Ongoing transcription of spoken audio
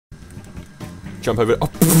Jump over. Oh.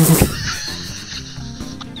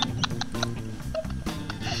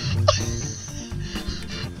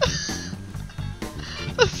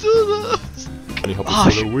 I saw that. Bunny hop Oh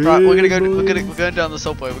is shit! on the Right, we're going wheel. down the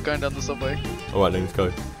subway. We're going down the subway. Alright, then let's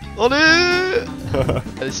go. On it!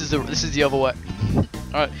 This is the other way.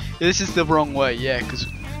 Alright, this is the wrong way. Yeah, because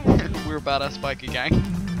we're a badass biker gang.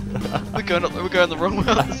 We're going the wrong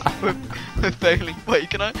way. We're failing. Wait,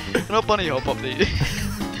 can I bunny hop up the?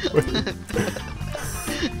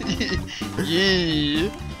 Yeah.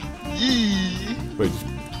 Wait,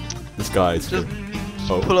 this guy's Just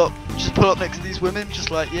oh. pull up next to these women,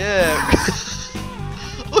 just like, yeah.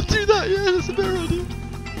 I'll do that, yeah, that's a better idea.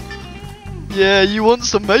 Yeah, you want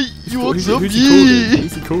some, mate? You want some? Who's Yeah.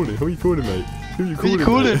 he calling? Who are you calling, mate? Who are you Who you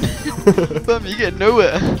calling? calling? Fam, you get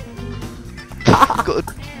nowhere.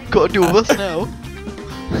 gotta deal with us now.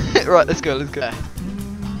 Right, let's go.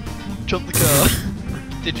 Jump the car.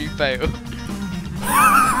 Did you fail?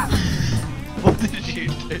 What did you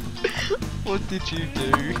do? What did you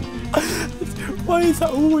do? Why is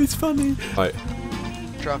that always funny? Right.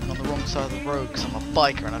 Driving on the wrong side of the road because I'm a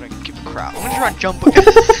biker and I don't give a crap. I'm gonna try and jump again.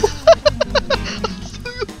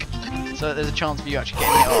 So there's a chance of you actually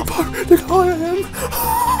getting it off. Look how I am!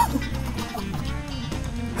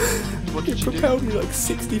 What did It you do? propelled me like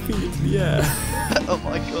 60 feet into the air. Oh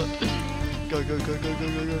my god. Go.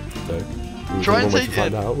 So, Try and one way take to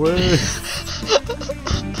find it. out. Wait.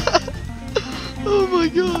 Oh my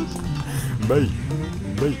god. Mate,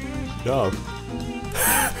 no.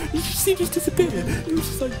 You just disappeared. It was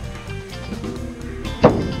just like.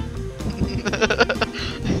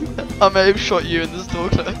 I may have shot you in the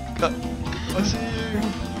stalker. I see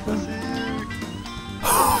you.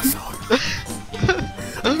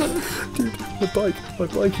 Dude, my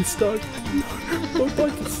bike is stuck. My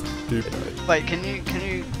bike is. Dude, Wait, can you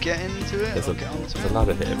get into it? there's Or a get onto there's it? a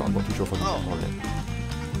ladder here, but I'm not too sure if I'm Oh. on it.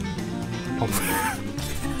 Oh.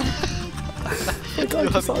 My guy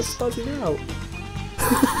You're just having started buzzing out.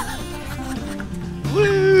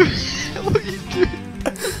 Woo! What are you doing?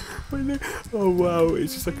 Wait, no. Oh wow,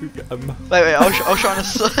 it's just like Wait, I'll shine a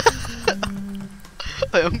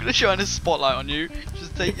Wait, I'm gonna shine a spotlight on you.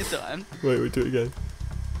 Just take your time. Wait, we'll do it again.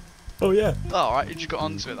 Oh yeah. Oh, alright, you just got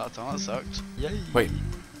onto it that time, that sucked. Yay. Wait.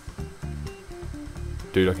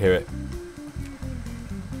 Dude, I can hear it.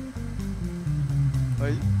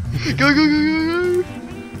 Wait. Go!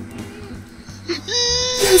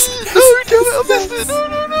 Yes! No, damn it, I missed it! No!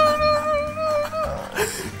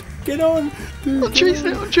 Get on! Dude, I'm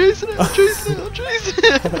chasing it!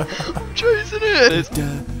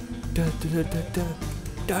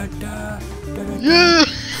 Yeah!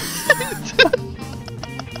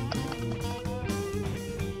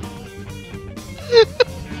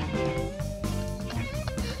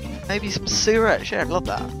 Maybe some cigarettes, yeah, I'd love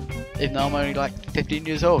that. Even though I'm only like 15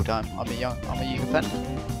 years old, I'm a youth offender.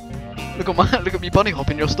 Look at me bunny hop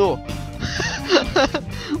in your store.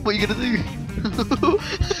 What are you gonna do?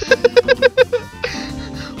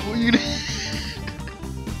 What are you gonna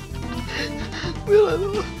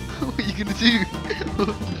What are you gonna do?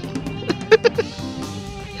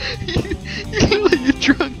 You look like you're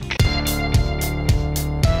drunk.